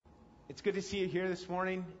It's good to see you here this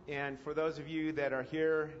morning, and for those of you that are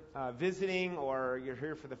here visiting or you're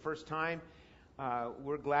here for the first time,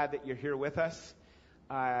 we're glad that you're here with us.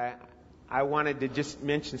 I wanted to just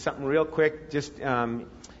mention something real quick, just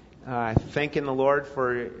thanking the Lord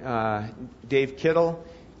for Dave Kittle,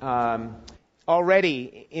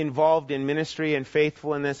 already involved in ministry and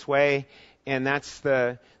faithful in this way, and that's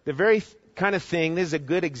the very kind of thing. This is a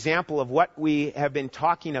good example of what we have been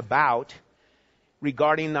talking about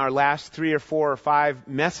regarding our last 3 or 4 or 5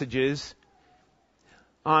 messages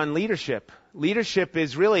on leadership. Leadership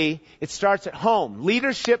is really, it starts at home.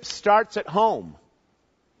 Leadership starts at home.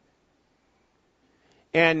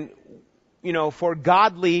 And, for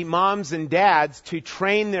godly moms and dads to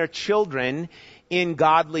train their children in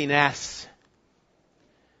godliness.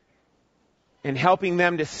 And helping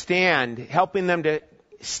them to stand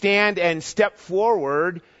and step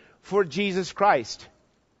forward for Jesus Christ.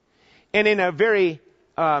 And in a very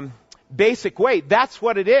basic way, that's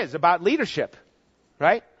what it is about leadership,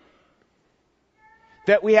 right?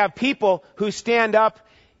 That we have people who stand up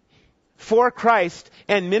for Christ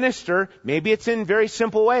and minister. Maybe it's in very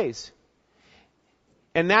simple ways.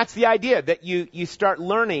 And that's the idea, that you start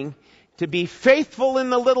learning to be faithful in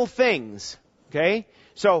the little things, okay?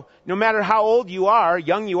 So no matter how old you are,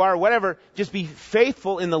 young you are, whatever, just be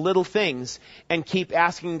faithful in the little things and keep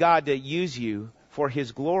asking God to use you for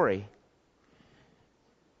His glory.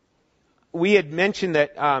 We had mentioned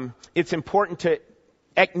that it's important to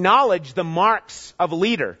acknowledge the marks of a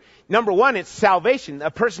leader. Number one, it's salvation. A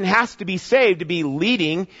person has to be saved to be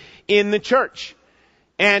leading in the church.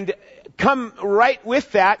 And come right with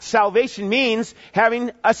that, salvation means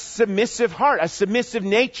having a submissive heart, a submissive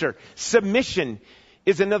nature. Submission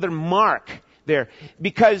is another mark there,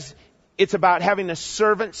 because it's about having a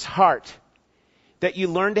servant's heart. That you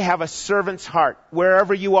learn to have a servant's heart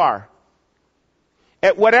wherever you are.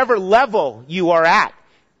 At whatever level you are at,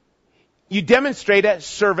 you demonstrate a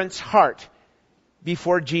servant's heart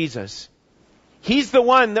before Jesus. He's the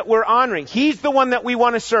one that we're honoring. He's the one that we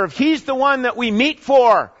want to serve. He's the one that we meet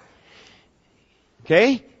for.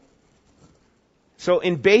 Okay? So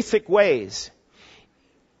in basic ways,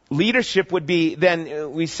 leadership would be,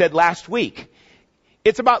 then we said last week,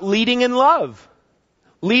 it's about leading in love.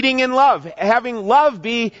 Leading in love. Having love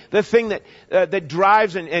be the thing that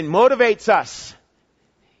drives and motivates us.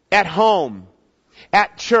 At home,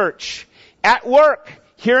 at church, at work,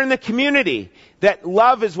 here in the community, that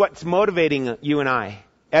love is what's motivating you and I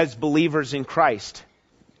as believers in Christ.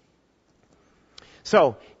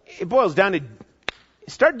 So, it boils down to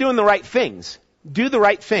start doing the right things. Do the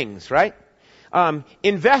right things, right?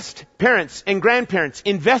 Invest, parents and grandparents,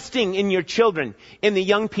 investing in your children, in the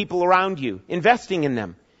young people around you, investing in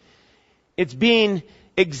them. It's being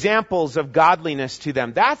examples of godliness to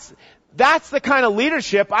them. That's the kind of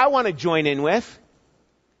leadership I want to join in with.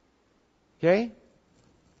 Okay?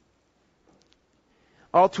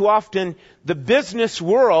 All too often, the business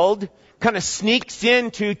world kind of sneaks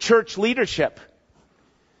into church leadership.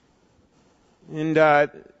 And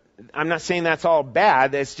I'm not saying that's all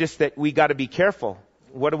bad. It's just that we got to be careful.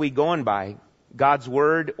 What are we going by? God's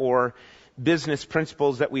Word or business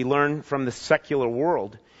principles that we learn from the secular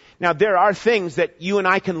world? Now, there are things that you and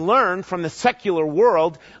I can learn from the secular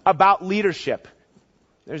world about leadership.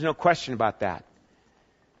 There's no question about that.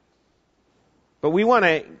 But we want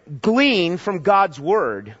to glean from God's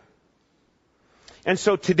Word. And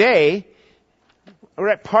so today, we're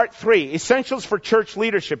at part 3, Essentials for Church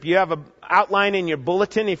Leadership. You have an outline in your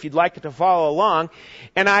bulletin if you'd like it to follow along.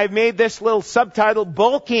 And I've made this little subtitle,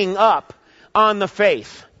 Bulking Up on the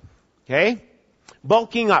Faith. Okay?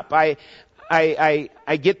 Bulking up. I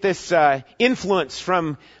get this influence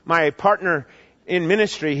from my partner in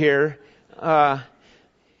ministry here.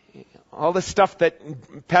 All the stuff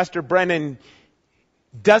that Pastor Brennan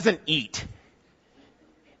doesn't eat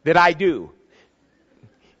that I do.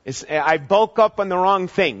 I bulk up on the wrong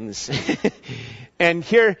things. And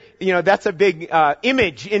here, that's a big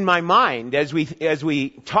image in my mind as we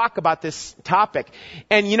talk about this topic.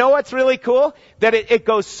 And you know what's really cool? That it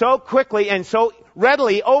goes so quickly and so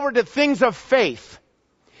readily over to things of faith.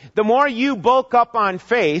 The more you bulk up on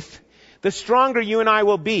faith, the stronger you and I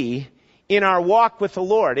will be in our walk with the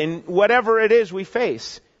Lord, in whatever it is we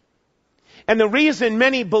face. And the reason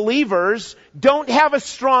many believers don't have a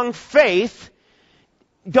strong faith,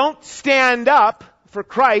 don't stand up for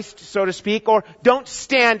Christ, so to speak, or don't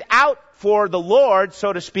stand out for the Lord,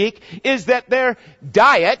 so to speak, is that their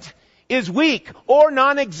diet is weak or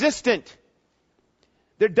non-existent.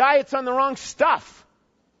 Their diet's on the wrong stuff.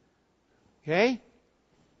 Okay?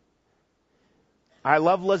 I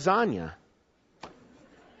love lasagna.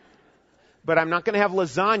 But I'm not going to have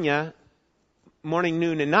lasagna morning,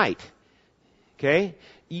 noon, and night. Okay?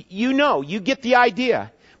 You know, you get the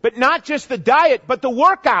idea. But not just the diet, but the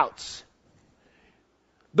workouts.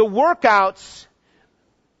 The workouts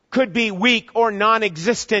could be weak or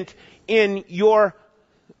non-existent in your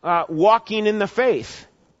walking in the faith.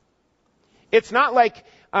 It's not like,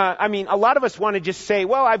 a lot of us want to just say,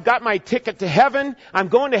 well, I've got my ticket to heaven. I'm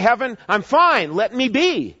going to heaven. I'm fine. Let me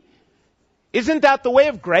be. Isn't that the way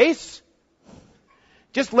of grace?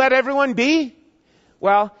 Just let everyone be?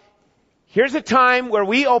 Well, here's a time where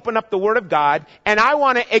we open up the Word of God, and I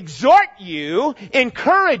want to exhort you,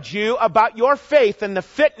 encourage you about your faith and the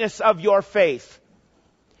fitness of your faith.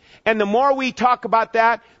 And the more we talk about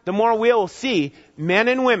that, the more we'll see men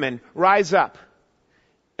and women rise up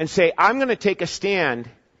and say, I'm going to take a stand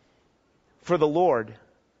for the Lord.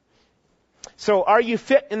 So are you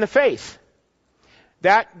fit in the faith?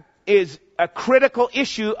 That is a critical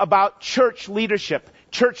issue about church leadership.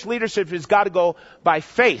 Church leadership has got to go by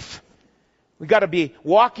faith. We've got to be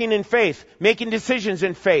walking in faith, making decisions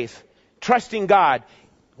in faith, trusting God,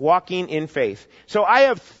 walking in faith. So I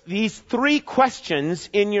have these 3 questions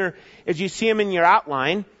as you see them in your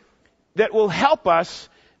outline, that will help us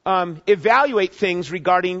evaluate things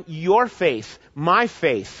regarding your faith, my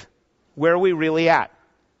faith. Where are we really at?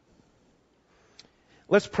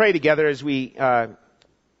 Let's pray together as we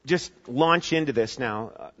just launch into this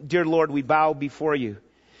now. Dear Lord, we bow before you,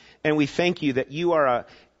 and we thank you that you're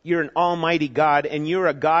an almighty God, and you're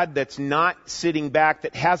a God that's not sitting back,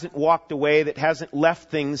 that hasn't walked away, that hasn't left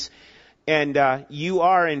things, and you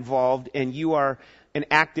are involved, and you are an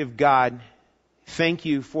active God. Thank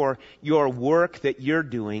you for your work that you're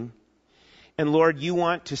doing. And Lord, you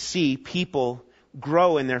want to see people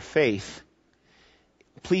grow in their faith.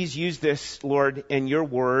 Please use this, Lord, and your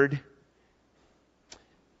word.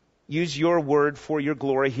 Use your word for your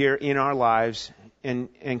glory here in our lives, and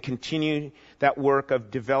continue that work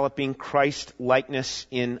of developing Christ likeness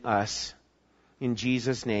in us. In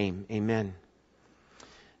Jesus' name, amen.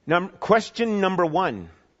 Question number 1.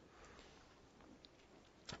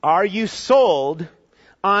 Are you sold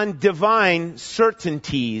on divine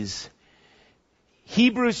certainties?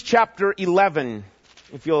 Hebrews chapter 11.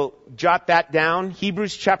 If you'll jot that down.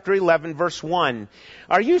 Hebrews chapter 11, verse 1.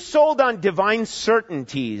 Are you sold on divine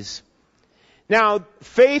certainties? Now,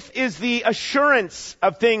 faith is the assurance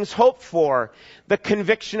of things hoped for, the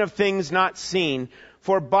conviction of things not seen.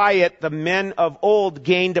 For by it the men of old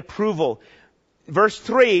gained approval. Verse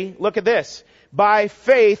 3, look at this. By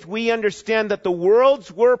faith we understand that the worlds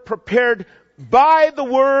were prepared by the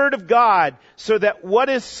word of God, so that what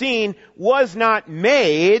is seen was not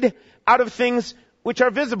made out of things which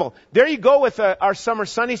are visible. There you go with our summer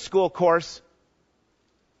Sunday school course.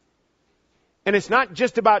 And it's not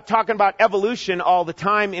just about talking about evolution all the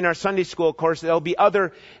time in our Sunday school course. There'll be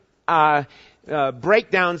other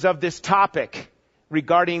breakdowns of this topic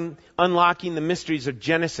regarding unlocking the mysteries of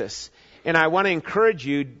Genesis. And I want to encourage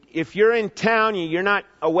you, if you're in town, you're not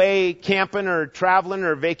away camping or traveling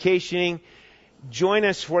or vacationing, join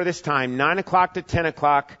us for this time, 9 o'clock to 10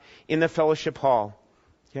 o'clock in the fellowship hall.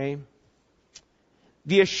 Okay?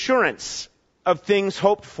 The assurance of things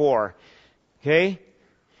hoped for. Okay?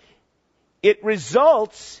 It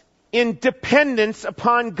results in dependence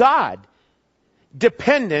upon God.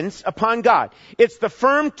 Dependence upon God. It's the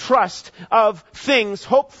firm trust of things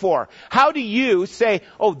hoped for. How do you say,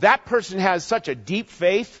 oh, that person has such a deep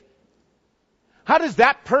faith? How does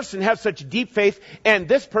that person have such deep faith and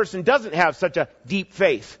this person doesn't have such a deep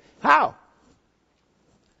faith? How?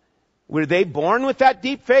 Were they born with that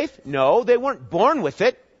deep faith? No, they weren't born with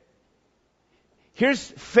it. Here's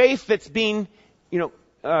faith that's being,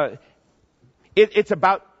 it's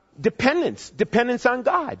about dependence on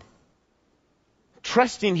God.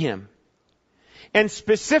 Trusting Him. And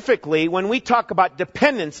specifically, when we talk about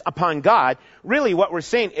dependence upon God, really what we're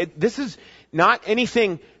saying, this is not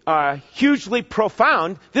anything hugely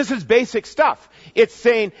profound. This is basic stuff. It's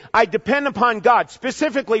saying, I depend upon God,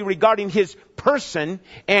 specifically regarding His person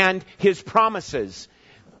and His promises.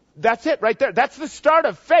 That's it right there. That's the start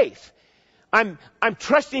of faith. I'm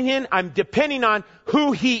trusting Him. I'm depending on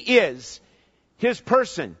who He is, His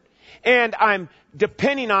person. And I'm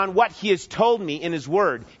depending on what He has told me in His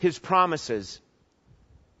Word, His promises.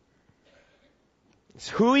 It's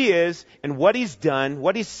who He is and what He's done,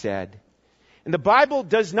 what He's said. And the Bible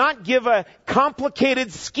does not give a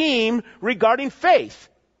complicated scheme regarding faith.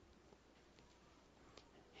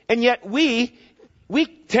 And yet we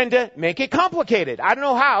tend to make it complicated. I don't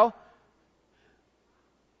know how.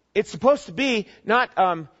 It's supposed to be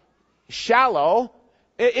not shallow.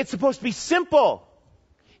 It's supposed to be simple.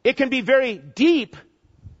 It can be very deep.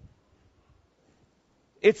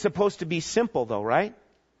 it's supposed to be simple though, right?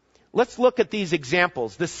 Let's look at these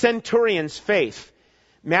examples. The centurion's faith.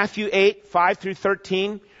 Matthew 8, 5 through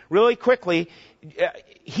 13. Really quickly,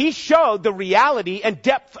 he showed the reality and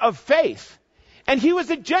depth of faith. And he was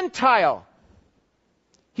a Gentile.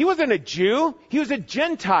 He wasn't a Jew. He was a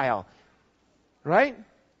Gentile. Right?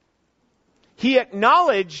 He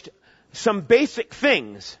acknowledged some basic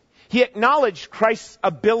things. He acknowledged Christ's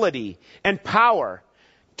ability and power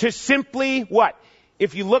to simply what?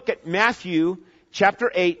 If you look at Matthew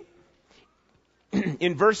chapter 8,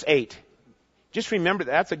 in verse 8, just remember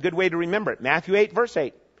that. That's a good way to remember it. Matthew 8, verse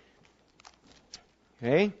 8.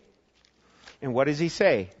 Okay? And what does he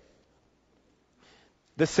say?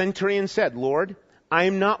 The centurion said, Lord, I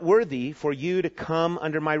am not worthy for you to come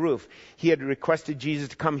under my roof. He had requested Jesus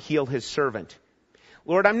to come heal his servant.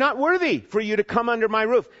 Lord, I'm not worthy for you to come under my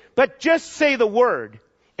roof, but just say the word,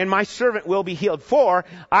 and my servant will be healed. For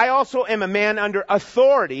I also am a man under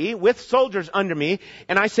authority with soldiers under me,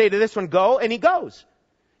 and I say to this one, go, and he goes.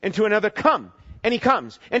 And to another, come, and he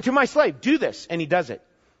comes. And to my slave, do this, and he does it.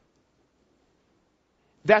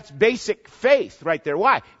 That's basic faith right there.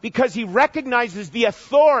 Why? Because he recognizes the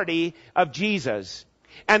authority of Jesus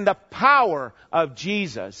and the power of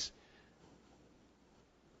Jesus.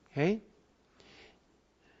 Okay?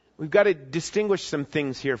 We've got to distinguish some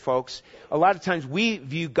things here, folks. A lot of times we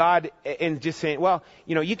view God and just saying, well,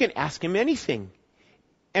 you can ask him anything.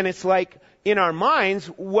 And it's like, in our minds,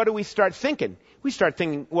 what do we start thinking? We start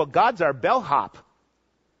thinking, well, God's our bellhop.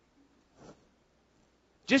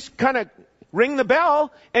 Just kind of ring the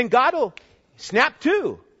bell and God will snap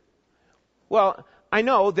to. Well, I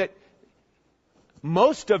know that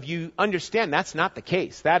most of you understand that's not the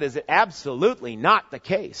case. That is absolutely not the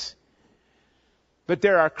case. But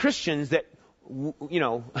there are Christians that,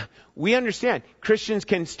 we understand. Christians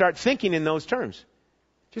can start thinking in those terms.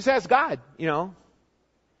 Just ask God,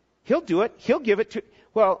 He'll do it. He'll give it to...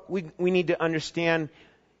 Well, we need to understand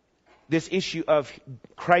this issue of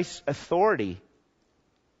Christ's authority.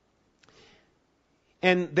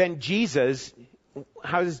 And then Jesus,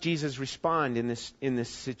 how does Jesus respond in this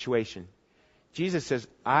situation? Jesus says,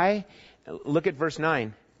 look at verse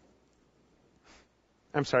 9.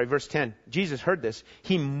 I'm sorry, verse 10. Jesus heard this.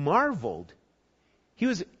 He marveled. He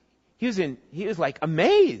was like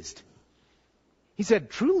amazed. He said,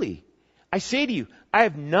 truly, I say to you, I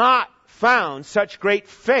have not found such great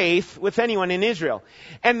faith with anyone in Israel.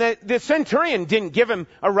 And the centurion didn't give him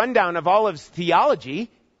a rundown of all of his theology.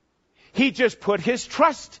 He just put his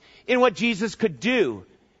trust in what Jesus could do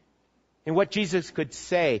and what Jesus could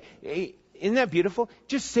say. Isn't that beautiful?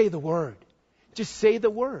 Just say the word. Just say the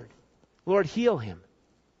word. Lord, heal him.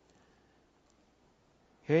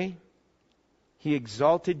 Okay? He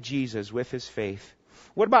exalted Jesus with his faith.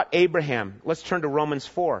 What about Abraham? Let's turn to Romans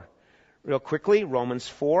 4. Real quickly, Romans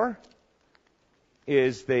 4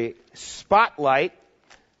 is the spotlight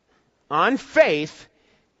on faith,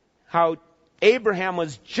 how Abraham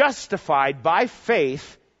was justified by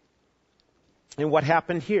faith, and what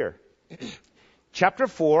happened here. Chapter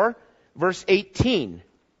 4, verse 18.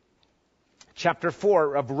 Chapter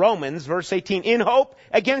 4 of Romans, verse 18. In hope,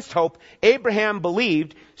 against hope, Abraham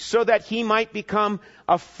believed so that he might become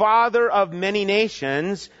a father of many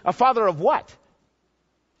nations. A father of what?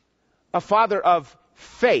 A father of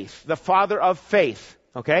faith. The father of faith.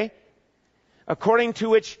 Okay? According to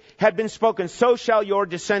which had been spoken, so shall your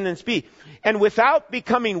descendants be. And without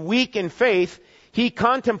becoming weak in faith, he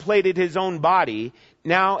contemplated his own body,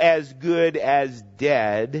 now as good as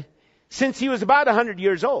dead, since he was about 100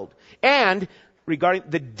 years old. And regarding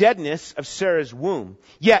the deadness of Sarah's womb.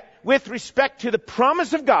 Yet, with respect to the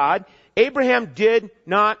promise of God, Abraham did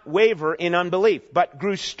not waver in unbelief, but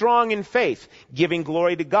grew strong in faith, giving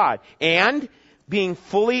glory to God, and being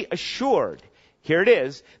fully assured, here it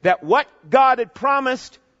is, that what God had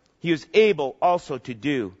promised, he was able also to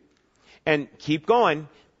do. And keep going.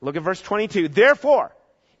 Look at verse 22. Therefore,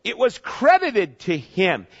 it was credited to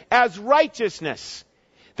him as righteousness.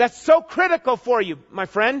 That's so critical for you, my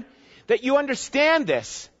friend, that you understand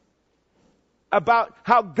this about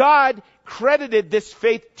how God credited this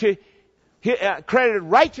faith to, credited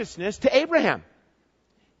righteousness to Abraham.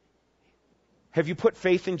 Have you put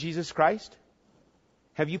faith in Jesus Christ?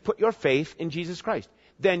 Have you put your faith in Jesus Christ?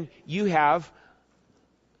 Then you have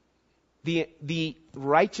the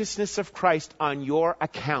righteousness of Christ on your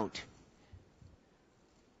account.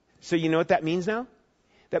 So you know what that means now?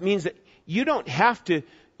 That means that you don't have to,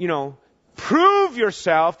 prove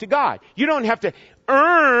yourself to God. You don't have to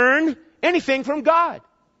earn anything from God.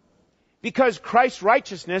 Because Christ's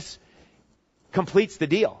righteousness completes the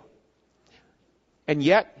deal. And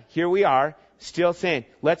yet, here we are, still saying,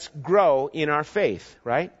 let's grow in our faith,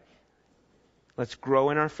 right? Let's grow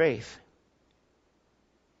in our faith.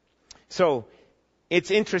 So,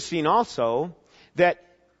 it's interesting also that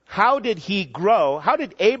how did he grow? How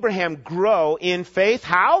did Abraham grow in faith?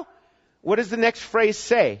 How? What does the next phrase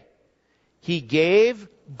say? He gave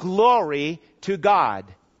glory to God.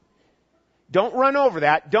 Don't run over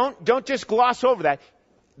that. Don't just gloss over that.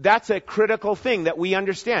 That's a critical thing that we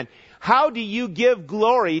understand. How do you give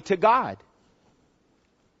glory to God?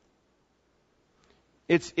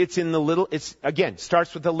 It's in the little,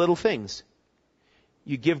 starts with the little things.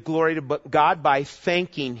 You give glory to God by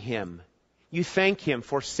thanking Him. You thank Him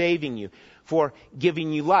for saving you, for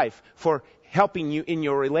giving you life, for helping you in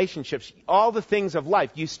your relationships. All the things of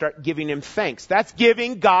life, you start giving Him thanks. That's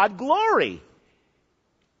giving God glory.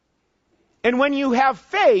 And when you have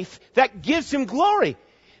faith, that gives Him glory.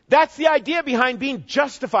 That's the idea behind being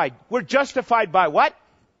justified. We're justified by what?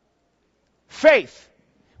 Faith.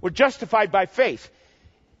 We're justified by faith.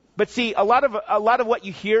 But see, a lot of what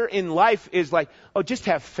you hear in life is like, oh, just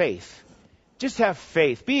have faith. Just have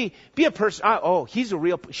faith. Be a person. Oh, she's a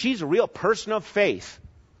real person of faith.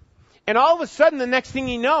 And all of a sudden, the next thing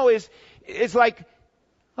you know is like,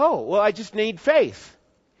 oh, well, I just need faith.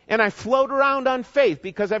 And I float around on faith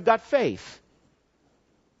because I've got faith.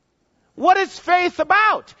 What is faith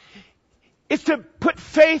about? It's to put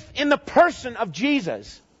faith in the person of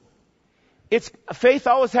Jesus. Faith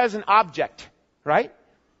always has an object, right?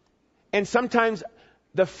 And sometimes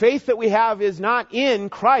the faith that we have is not in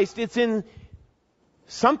Christ, it's in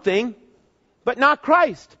something, but not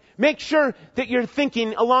Christ. Make sure that you're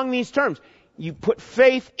thinking along these terms. You put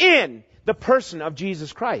faith in the person of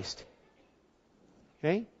Jesus Christ.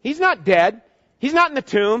 Okay? He's not dead. He's not in the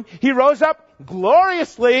tomb. He rose up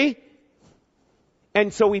gloriously.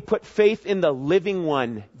 And so we put faith in the living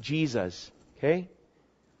one, Jesus. Okay?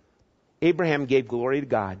 Abraham gave glory to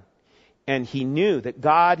God. And he knew that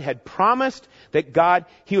God had promised,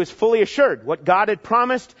 he was fully assured what God had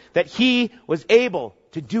promised, that he was able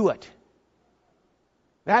to do it.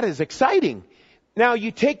 That is exciting. Now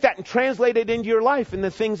you take that and translate it into your life and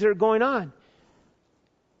the things that are going on.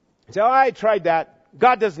 So, I tried that.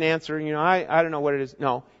 God doesn't answer. I don't know what it is.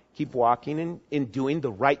 No, keep walking and doing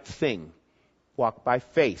the right thing. Walk by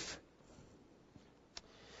faith.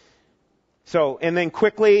 So, and then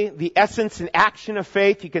quickly, the essence and action of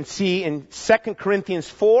faith you can see in 2 Corinthians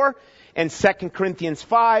 4 and 2 Corinthians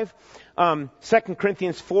 5. 2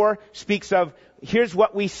 Corinthians 4 speaks of, here's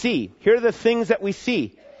what we see. Here are the things that we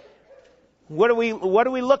see. What are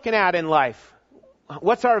we looking at in life?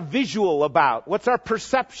 What's our visual about? What's our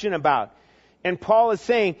perception about? And Paul is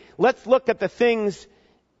saying, let's look at the things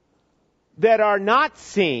that are not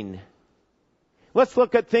seen. Let's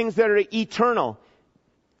look at things that are eternal.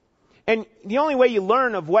 And the only way you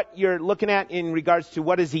learn of what you're looking at in regards to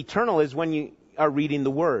what is eternal is when you are reading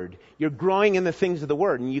the Word. You're growing in the things of the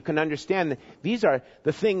Word, and you can understand that these are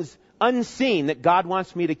the things unseen that God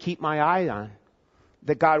wants me to keep my eye on,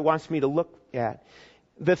 that God wants me to look at.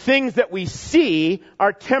 The things that we see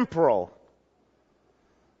are temporal.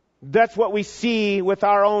 That's what we see with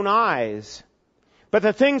our own eyes. But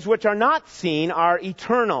the things which are not seen are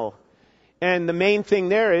eternal. And the main thing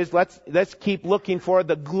there is let's keep looking for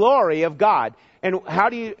the glory of God. And how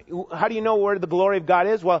do you know where the glory of God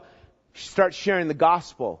is? Well, start sharing the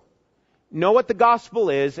gospel. Know what the gospel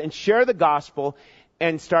is and share the gospel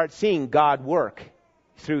and start seeing God work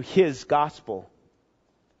through His gospel.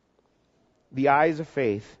 The eyes of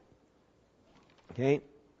faith. Okay?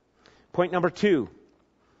 Point number 2.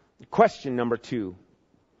 Question number 2.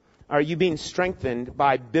 Are you being strengthened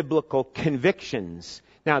by biblical convictions?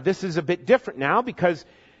 Now, this is a bit different now because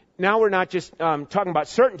now we're not just talking about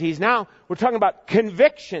certainties. Now we're talking about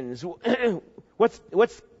convictions.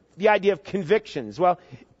 What's the idea of convictions? Well,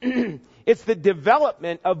 it's the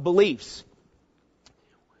development of beliefs.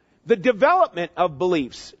 The development of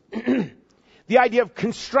beliefs. The idea of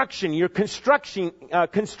construction. You're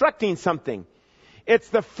constructing something. It's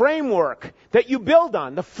the framework that you build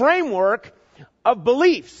on. The framework of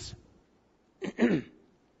beliefs.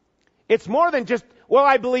 It's more than just, well,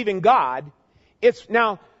 I believe in God. It's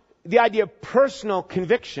now the idea of personal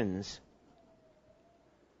convictions.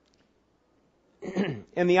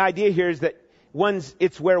 And the idea here is that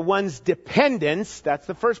it's where one's dependence, that's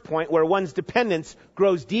the first point, where one's dependence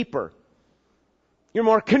grows deeper. You're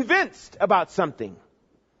more convinced about something.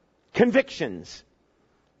 Convictions.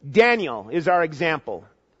 Daniel is our example.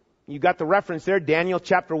 You got the reference there, Daniel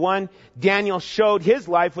chapter 1. Daniel showed his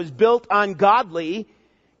life was built on godly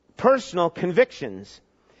personal convictions.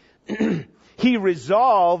 He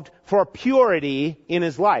resolved for purity in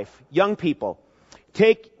his life. Young people,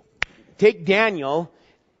 take take Daniel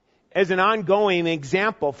as an ongoing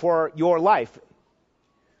example for your life.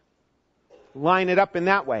 Line it up in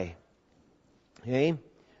that way. Okay?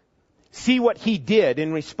 See what he did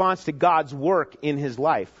in response to God's work in his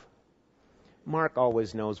life. Mark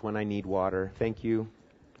always knows when I need water. Thank you.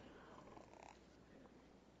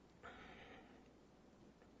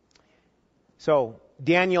 So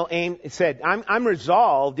Daniel said, I'm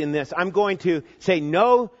resolved in this. I'm going to say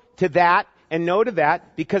no to that and no to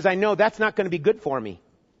that because I know that's not going to be good for me.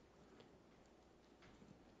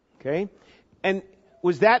 Okay? And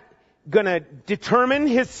was that going to determine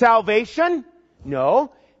his salvation?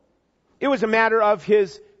 No. It was a matter of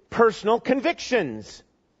his personal convictions.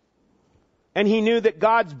 And he knew that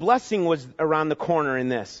God's blessing was around the corner in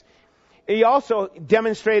this. He also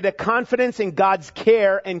demonstrated a confidence in God's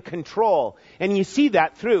care and control. And you see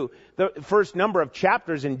that through the first number of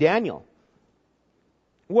chapters in Daniel.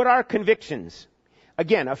 What are convictions?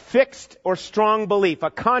 Again, a fixed or strong belief, a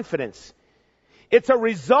confidence. It's a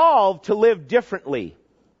resolve to live differently.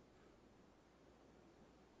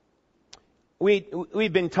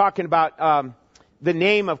 We've been talking about the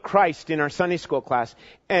name of Christ in our Sunday school class.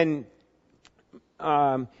 And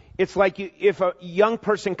it's like if a young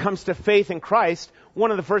person comes to faith in Christ,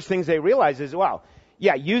 one of the first things they realize is, well,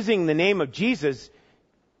 yeah, using the name of Jesus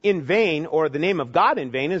in vain or the name of God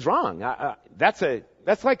in vain is wrong.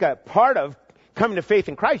 That's like a part of coming to faith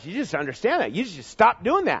in Christ. You just understand that. You just stop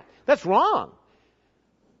doing that. That's wrong.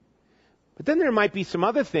 But then there might be some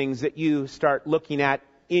other things that you start looking at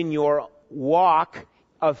in your walk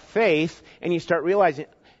of faith, and you start realizing,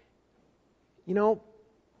 you know,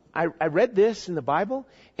 I read this in the Bible,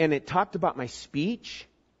 and it talked about my speech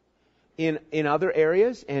in other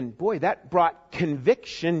areas, and boy, that brought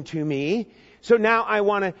conviction to me. So now I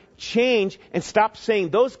want to change and stop saying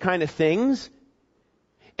those kind of things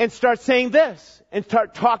and start saying this and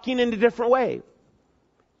start talking in a different way.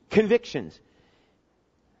 Convictions.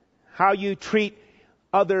 How you treat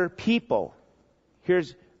other people.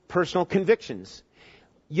 Here's personal convictions.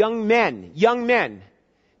 Young men.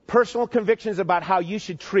 Personal convictions about how you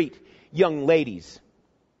should treat young ladies.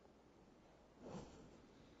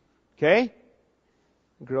 Okay?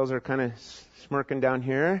 Girls are kind of smirking down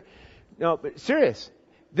here. No, but serious.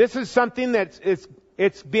 This is something that's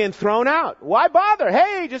it's being thrown out. Why bother?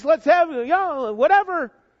 Hey, just let's have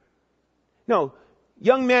whatever. No,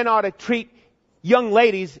 young men ought to treat young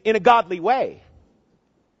ladies in a godly way.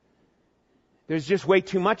 There's just way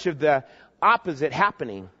too much of the opposite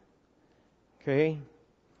happening. Okay?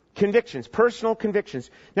 Convictions, personal convictions.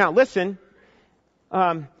 Now listen,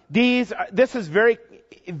 this is very,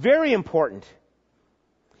 very important.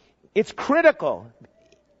 It's critical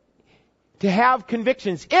to have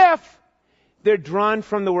convictions if they're drawn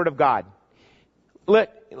from the Word of God.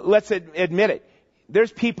 Let's admit it.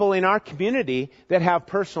 There's people in our community that have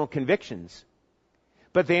personal convictions,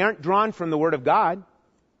 but they aren't drawn from the Word of God.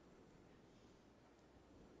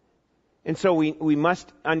 And so we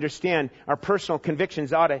must understand our personal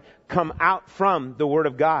convictions ought to come out from the Word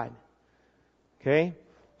of God. Okay?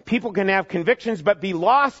 People can have convictions but be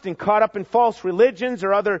lost and caught up in false religions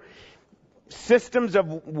or other systems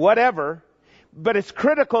of whatever. But it's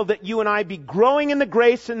critical that you and I be growing in the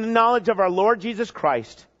grace and the knowledge of our Lord Jesus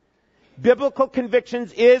Christ. Biblical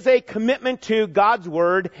convictions is a commitment to God's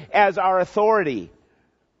Word as our authority.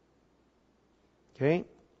 Okay?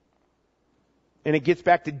 And it gets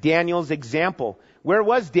back to Daniel's example. Where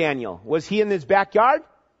was Daniel? Was he in his backyard?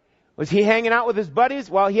 Was he hanging out with his buddies?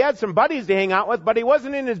 Well, he had some buddies to hang out with, but he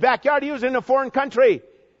wasn't in his backyard. He was in a foreign country.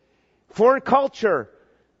 Foreign culture.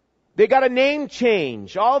 They got a name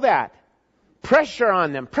change. All that. Pressure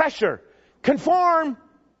on them. Pressure. Conform.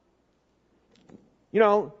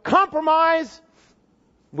 Compromise.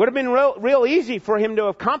 Would have been real easy for him to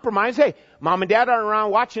have compromised. Hey, mom and dad aren't around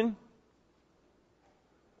watching.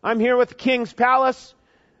 I'm here with the king's palace.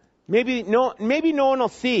 Maybe no one will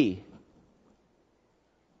see.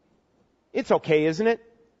 It's okay, isn't it?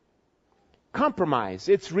 Compromise.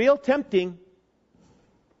 It's real tempting.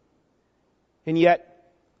 And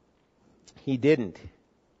yet, he didn't.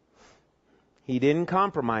 He didn't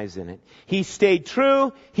compromise in it. He stayed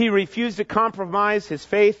true. He refused to compromise his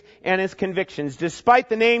faith and his convictions, despite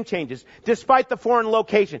the name changes, despite the foreign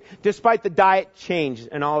location, despite the diet change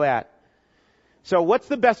and all that. So what's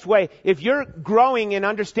the best way? If you're growing in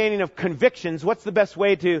understanding of convictions, what's the best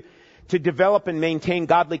way to develop and maintain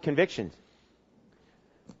godly convictions?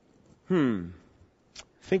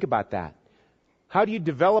 Think about that. How do you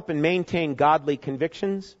develop and maintain godly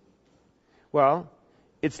convictions? Well,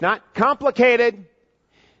 it's not complicated.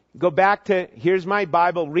 Go back to, here's my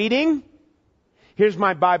Bible reading. Here's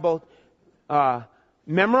my Bible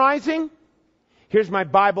memorizing. Here's my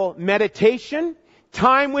Bible meditation.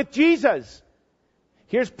 Time with Jesus.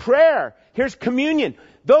 Here's prayer. Here's communion.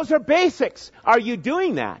 Those are basics. Are you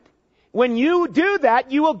doing that? When you do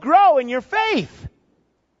that, you will grow in your faith.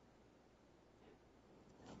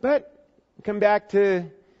 But come back to,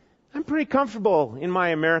 I'm pretty comfortable in my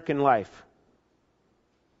American life.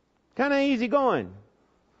 Kind of easy going.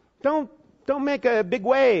 Don't make a big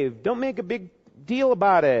wave. Don't make a big deal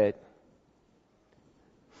about it.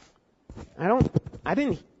 I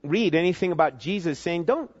didn't read anything about Jesus saying,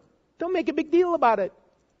 don't make a big deal about it.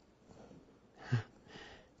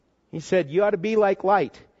 He said, you ought to be like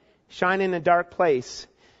light, shine in a dark place,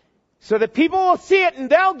 so that people will see it and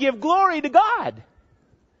they'll give glory to God.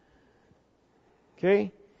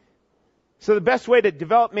 Okay? So the best way to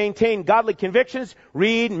develop, maintain godly convictions,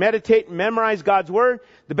 read, meditate, and memorize God's Word.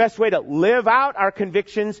 The best way to live out our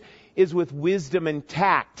convictions is with wisdom and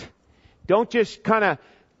tact. Don't just kind of,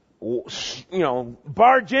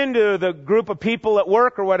 barge into the group of people at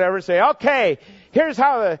work or whatever, say, okay, here's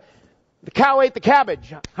how the cow ate the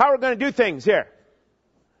cabbage. How we're going to do things here.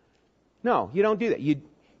 No, you don't do that. You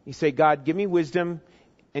say, God, give me wisdom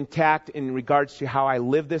and tact in regards to how I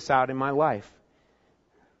live this out in my life.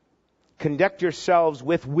 Conduct yourselves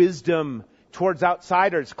with wisdom towards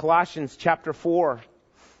outsiders. Colossians chapter 4.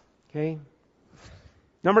 Okay.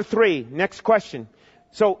 Number 3, next question.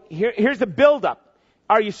 So here's the build-up.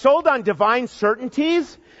 Are you sold on divine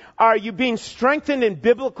certainties? Are you being strengthened in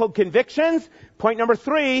biblical convictions? Point number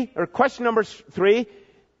 3, or question number 3,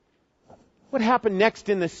 what happened next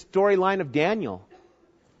in the storyline of Daniel?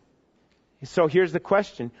 So here's the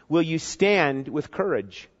question. Will you stand with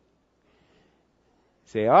courage?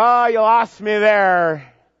 Say, oh, you lost me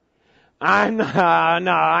there. I'm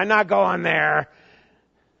not going there.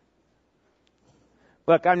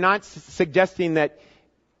 Look, I'm not suggesting that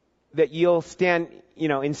you'll stand,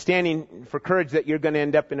 in standing for courage, that you're going to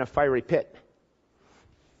end up in a fiery pit.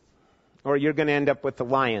 Or you're going to end up with the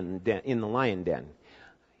lion in the lion den.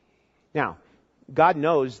 Now, God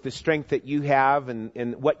knows the strength that you have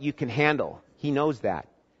and what you can handle. He knows that.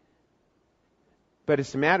 But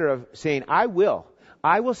it's a matter of saying, I will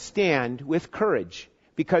stand with courage.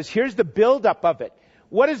 Because here's the build-up of it.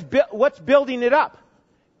 What's building it up?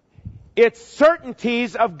 It's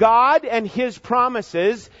certainties of God and His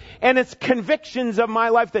promises, and it's convictions of my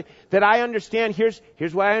life that I understand. Here's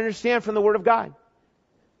what I understand from the Word of God.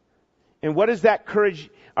 And what is that courage?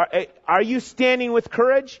 Are you standing with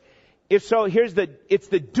courage? If so, it's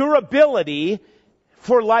the durability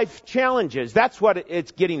for life challenges. That's what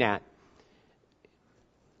it's getting at.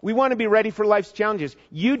 We want to be ready for life's challenges.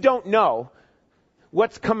 You don't know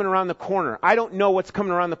what's coming around the corner. I don't know what's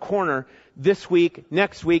coming around the corner this week,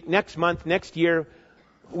 next month, next year.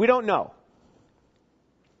 We don't know.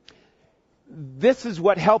 This is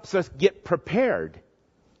what helps us get prepared.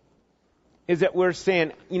 Is that we're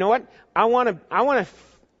saying, you know what? I want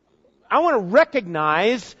to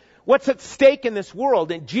recognize what's at stake in this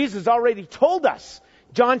world. And Jesus already told us.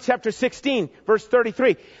 John chapter 16, verse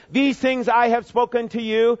 33. These things I have spoken to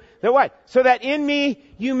you. That what? So that in me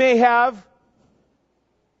you may have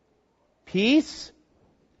peace.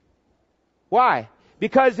 Why?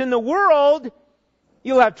 Because in the world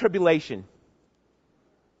you'll have tribulation.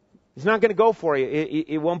 It's not going to go for you.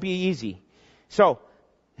 It won't be easy. So,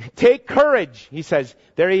 take courage, he says.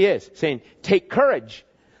 There he is, saying, take courage.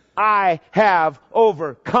 I have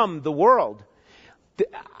overcome the world.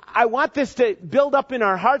 I want this to build up in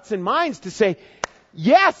our hearts and minds to say,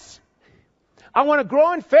 yes, I want to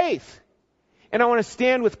grow in faith. And I want to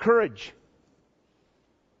stand with courage.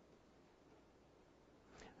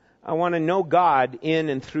 I want to know God in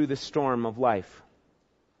and through the storm of life.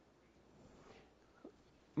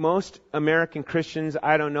 Most American Christians,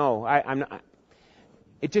 I don't know.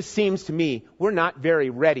 It just seems to me we're not very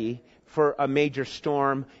ready for a major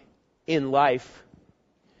storm in life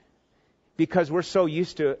because we're so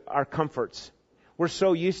used to our comforts. We're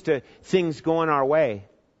so used to things going our way.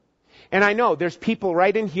 And I know there's people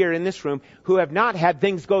right in here in this room who have not had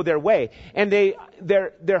things go their way. And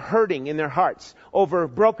they're hurting in their hearts over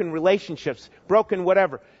broken relationships, broken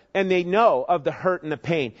whatever. And they know of the hurt and the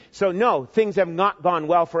pain. So no, things have not gone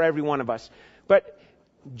well for every one of us. But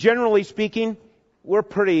generally speaking, we're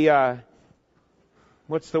pretty,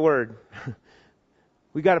 what's the word?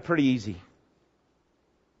 We got it pretty easy.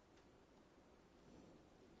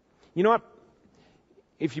 You know what?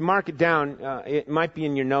 If you mark it down, it might be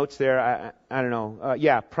in your notes there. I don't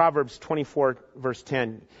know. Proverbs 24, verse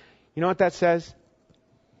 10. You know what that says?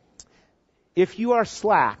 If you are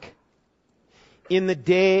slack in the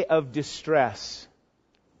day of distress,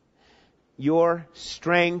 your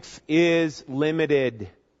strength is limited.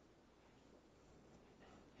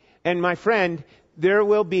 And my friend, there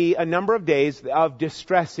will be a number of days of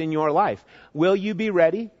distress in your life. Will you be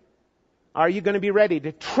ready? Are you going to be ready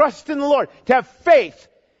to trust in the Lord, to have faith,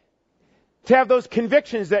 to have those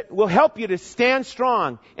convictions that will help you to stand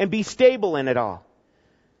strong and be stable in it all?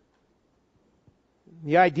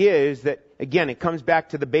 The idea is that, again, it comes back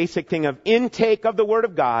to the basic thing of intake of the Word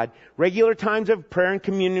of God, regular times of prayer and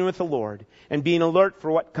communion with the Lord, and being alert for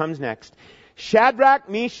what comes next. Shadrach,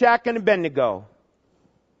 Meshach, and Abednego.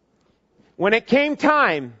 When it came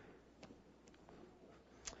time,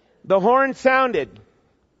 the horn sounded.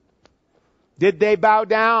 Did they bow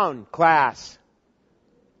down, class?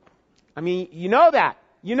 I mean, you know that.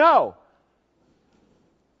 You know.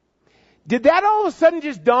 Did that all of a sudden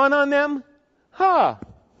just dawn on them?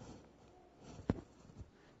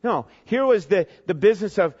 No, here was the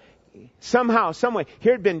business of somehow, some way,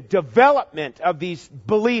 here had been development of these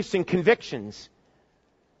beliefs and convictions.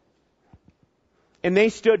 And they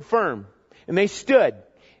stood firm. And they stood.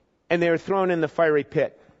 And they were thrown in the fiery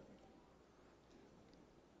pit.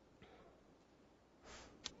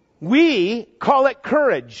 We call it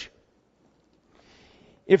courage.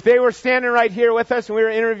 If they were standing right here with us and we were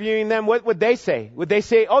interviewing them, what would they say? Would they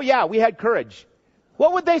say, oh yeah, we had courage?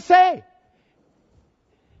 What would they say?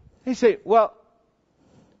 They say, well,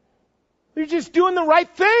 we're just doing the right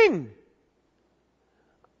thing.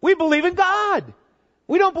 We believe in God.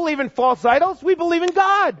 We don't believe in false idols. We believe in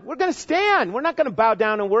God. We're going to stand. We're not going to bow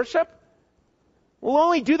down and worship. We'll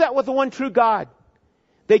only do that with the one true God.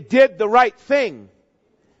 They did the right thing.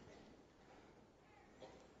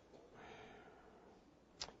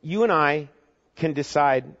 You and I can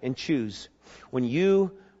decide and choose. When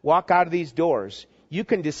you walk out of these doors, you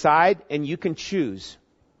can decide and you can choose.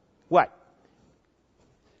 What?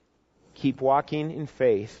 Keep walking in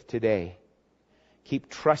faith today. Keep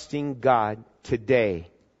trusting God today.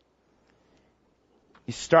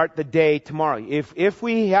 You start the day tomorrow. If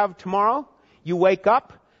we have tomorrow, you wake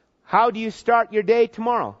up, how do you start your day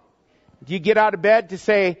tomorrow? Do you get out of bed to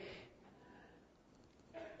say,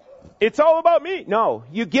 it's all about me? No.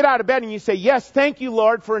 You get out of bed and you say, yes, thank you,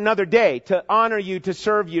 Lord, for another day, to honor you, to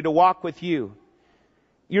serve you, to walk with you.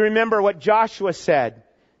 You remember what Joshua said.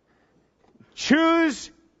 Choose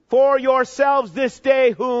for yourselves this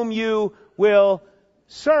day whom you will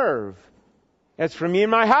serve. As for me and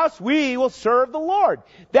my house, we will serve the Lord.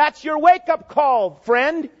 That's your wake-up call,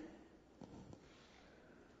 friend.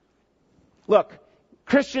 Look,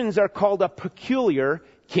 Christians are called a peculiar,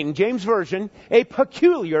 King James Version, a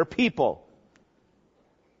peculiar people.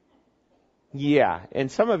 Yeah,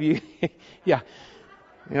 and some of you, yeah,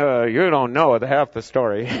 you don't know half the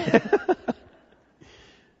story.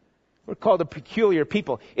 We're called a peculiar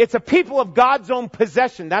people. It's a people of God's own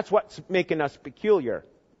possession. That's what's making us peculiar.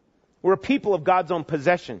 We're a people of God's own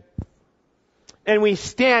possession. And we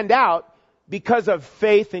stand out because of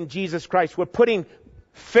faith in Jesus Christ. We're putting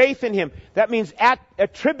faith in Him. That means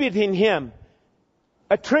attributing Him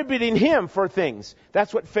for things.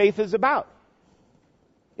 That's what faith is about.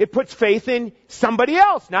 It puts faith in somebody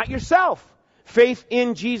else, not yourself. Faith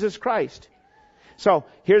in Jesus Christ. So,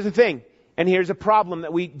 here's the thing. And here's a problem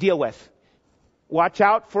that we deal with. Watch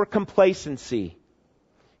out for complacency.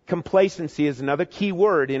 Complacency is another key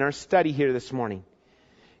word in our study here this morning.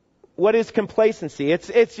 What is complacency?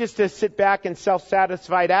 It's just a sit back and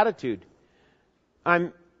self-satisfied attitude.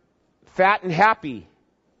 I'm fat and happy.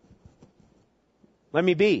 Let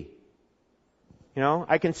me be. You know,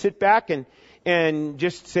 I can sit back and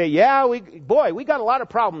just say, yeah, we got a lot of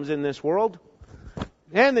problems in this world.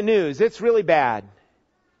 And the news, it's really bad.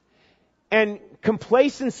 And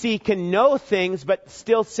complacency can know things but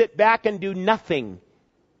still sit back and do nothing.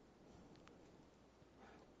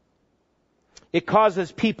 It causes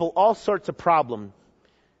people all sorts of problems.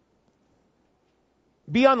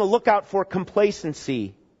 Be on the lookout for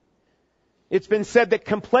complacency. It's been said that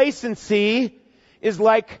complacency is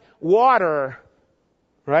like water,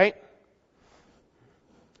 right?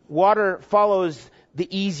 Water follows the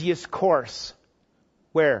easiest course.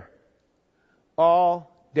 Where? All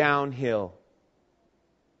downhill.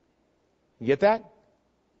 You get that?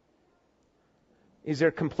 Is there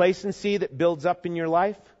complacency that builds up in your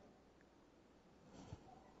life?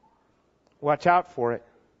 Watch out for it.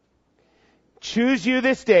 Choose you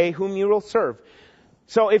this day whom you will serve.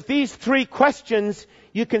 So if these three questions,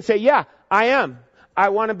 you can say, yeah, I am. I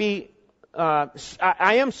want to be, I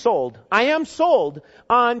am sold. I am sold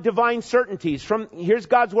on divine certainties. Here's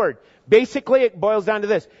God's Word. Basically, it boils down to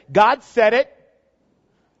this. God said it.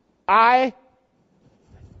 And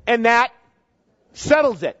that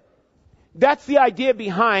settles it. That's the idea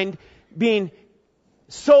behind being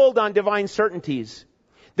sold on divine certainties.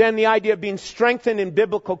 Then the idea of being strengthened in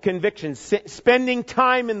biblical convictions, spending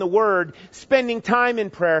time in the Word, spending time in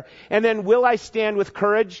prayer. And then, will I stand with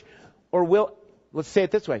courage? Or let's say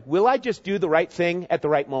it this way, will I just do the right thing at the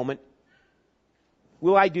right moment?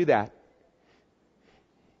 Will I do that?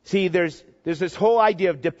 See, there's this whole idea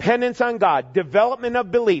of dependence on God, development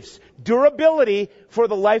of beliefs, durability for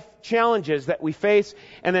the life challenges that we face.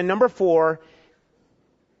 And then number 4,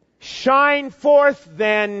 shine forth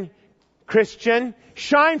then, Christian.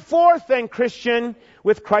 Shine forth then, Christian,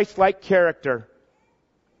 with Christ-like character.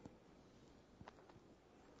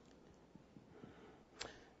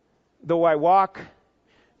 Though I walk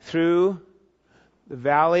through the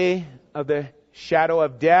valley of the shadow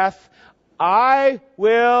of death, I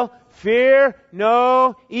will fear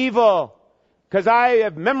no evil, because I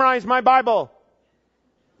have memorized my Bible.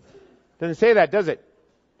 Doesn't say that, does it?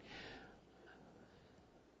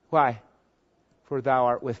 Why? For thou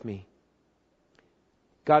art with me.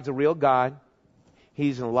 God's a real God.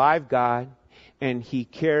 He's an alive God. And He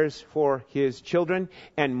cares for His children.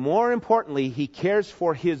 And more importantly, He cares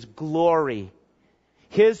for His glory,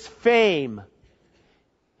 His fame.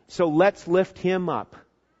 So let's lift Him up.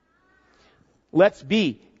 Let's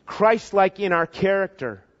be Christ-like in our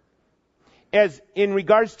character. As in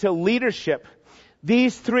regards to leadership,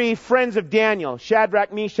 these 3 friends of Daniel,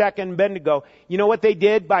 Shadrach, Meshach, and Abednego, you know what they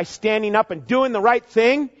did by standing up and doing the right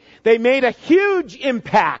thing? They made a huge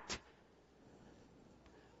impact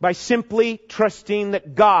by simply trusting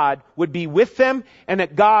that God would be with them and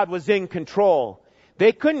that God was in control.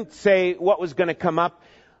 They couldn't say what was going to come up.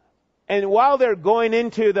 And while they're going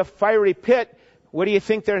into the fiery pit, what do you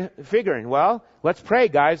think they're figuring? Well, let's pray,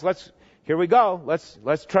 guys. Here we go.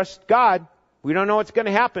 Let's trust God. We don't know what's going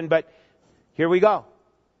to happen, but here we go.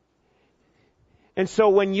 And so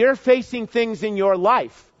when you're facing things in your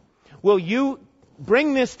life, will you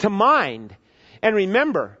bring this to mind and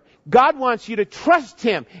remember, God wants you to trust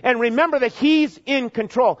Him and remember that He's in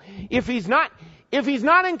control. If He's not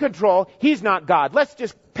in control, He's not God. Let's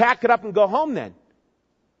just pack it up and go home then.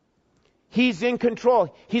 He's in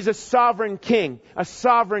control. He's a sovereign King, a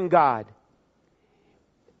sovereign God.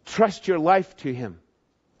 Trust your life to Him.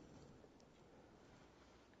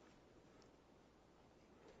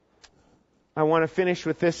 I want to finish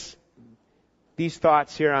with these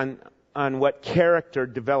thoughts here on what character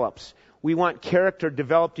develops. We want character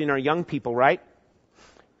developed in our young people, right?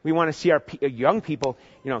 We want to see our young people,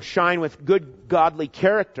 shine with good, godly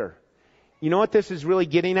character. You know what this is really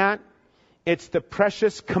getting at? It's the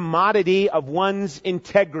precious commodity of one's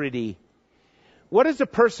integrity. What is a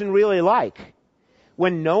person really like?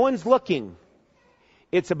 When no one's looking,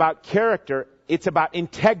 it's about character. It's about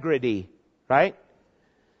integrity, right?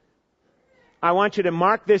 I want you to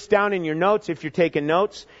mark this down in your notes if you're taking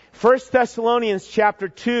notes. 1 Thessalonians chapter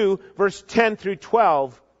 2, verse 10 through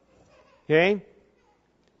 12. Okay?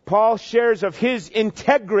 Paul shares of his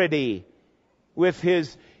integrity with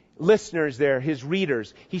his listeners there, his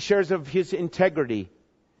readers. He shares of his integrity.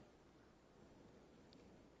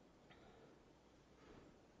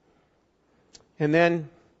 And then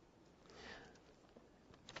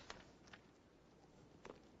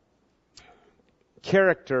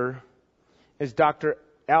character, as Dr.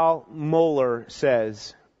 Al Mohler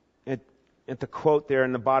says at the quote there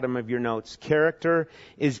in the bottom of your notes, character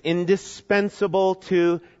is indispensable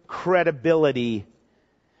to credibility,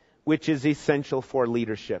 which is essential for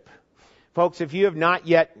leadership. Folks, if you have not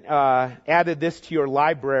yet added this to your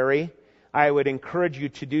library, I would encourage you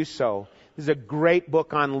to do so. This is a great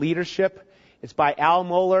book on leadership. It's by Al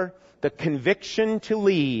Mohler, The Conviction to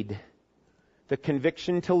Lead. The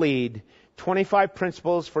Conviction to Lead. 25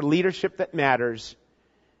 Principles for Leadership That Matters.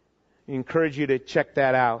 I encourage you to check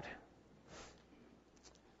that out.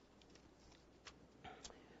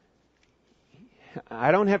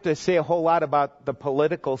 I don't have to say a whole lot about the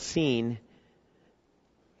political scene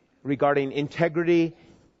regarding integrity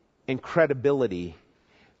and credibility.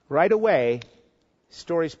 Right away,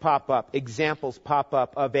 stories pop up, examples pop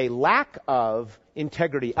up of a lack of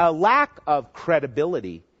integrity, a lack of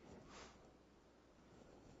credibility.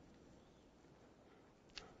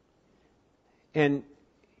 And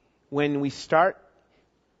when we start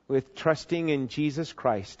with trusting in Jesus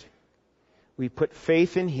Christ, we put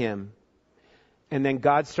faith in Him, and then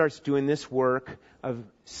God starts doing this work of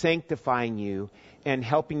sanctifying you and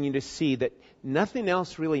helping you to see that nothing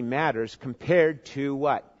else really matters compared to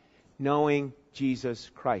what? Knowing Jesus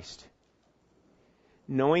Christ.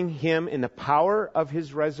 Knowing Him in the power of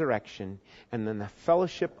His resurrection and in the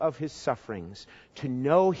fellowship of His sufferings. To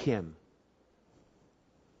know Him.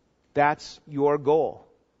 That's your goal.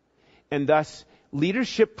 And thus,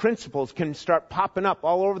 leadership principles can start popping up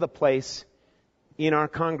all over the place in our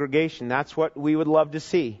congregation. That's what we would love to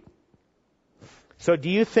see. So do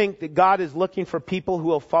you think that God is looking for people who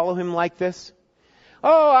will follow Him like this?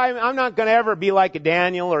 Oh, I'm not going to ever be like a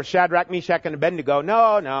Daniel or Shadrach, Meshach, and Abednego.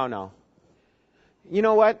 No. You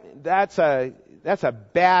know what? That's a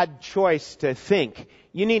bad choice to think.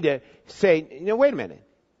 You need to say, wait a minute.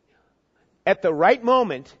 At the right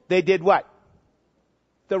moment, they did what?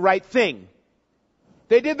 The right thing.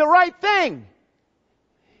 They did the right thing.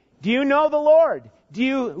 Do you know the Lord? Do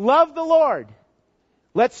you love the Lord?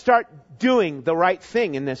 Let's start doing the right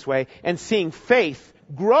thing in this way and seeing faith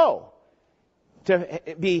grow. To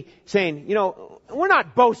be saying, we're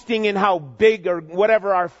not boasting in how big or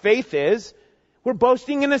whatever our faith is. We're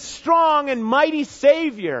boasting in a strong and mighty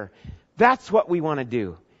Savior. That's what we want to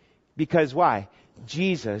do. Because why?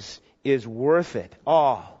 Jesus is worth it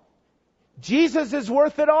all. Jesus is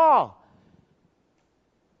worth it all.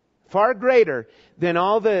 Far greater than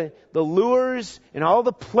all the lures and all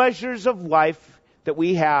the pleasures of life that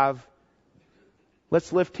we have.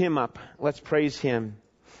 Let's lift Him up. Let's praise Him.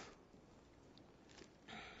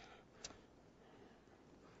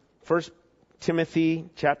 1 Timothy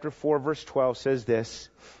chapter 4 verse 12 says this.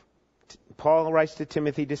 Paul writes to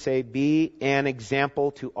Timothy to say, be an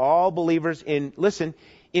example to all believers in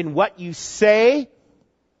what you say,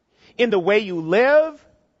 in the way you live,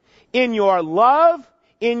 in your love,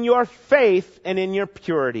 in your faith, and in your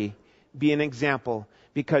purity. Be an example,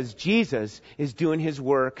 because Jesus is doing His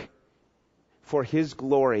work for His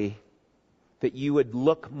glory, that you would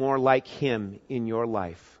look more like Him in your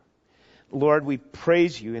life. Lord, we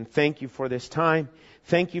praise You and thank You for this time.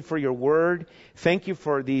 Thank You for Your Word. Thank You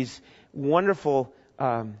for these wonderful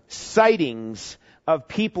sightings of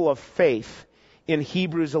people of faith in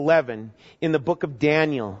Hebrews 11, in the book of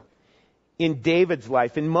Daniel, in David's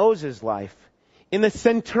life, in Moses' life, in the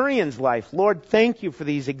centurion's life. Lord, thank You for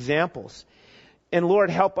these examples. And Lord,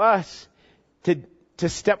 help us to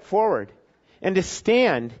step forward and to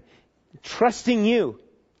stand trusting You,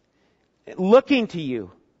 looking to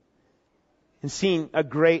You, and seeing a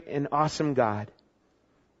great and awesome God.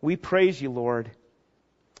 We praise You, Lord.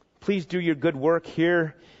 Please do Your good work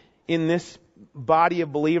here in this body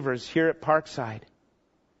of believers here at Parkside.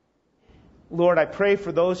 Lord, I pray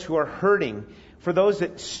for those who are hurting, for those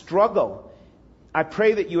that struggle. I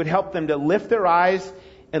pray that You would help them to lift their eyes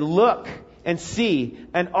and look and see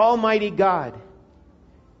an almighty God,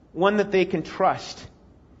 one that they can trust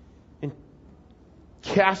and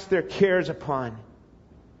cast their cares upon.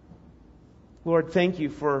 Lord, thank You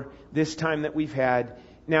for this time that we've had.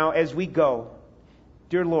 Now, as we go,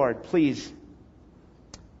 dear Lord, please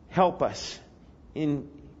help us in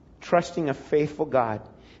trusting a faithful God,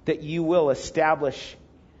 that You will establish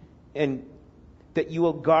and that You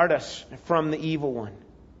will guard us from the evil one.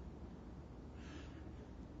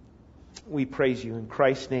 We praise You in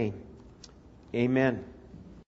Christ's name. Amen.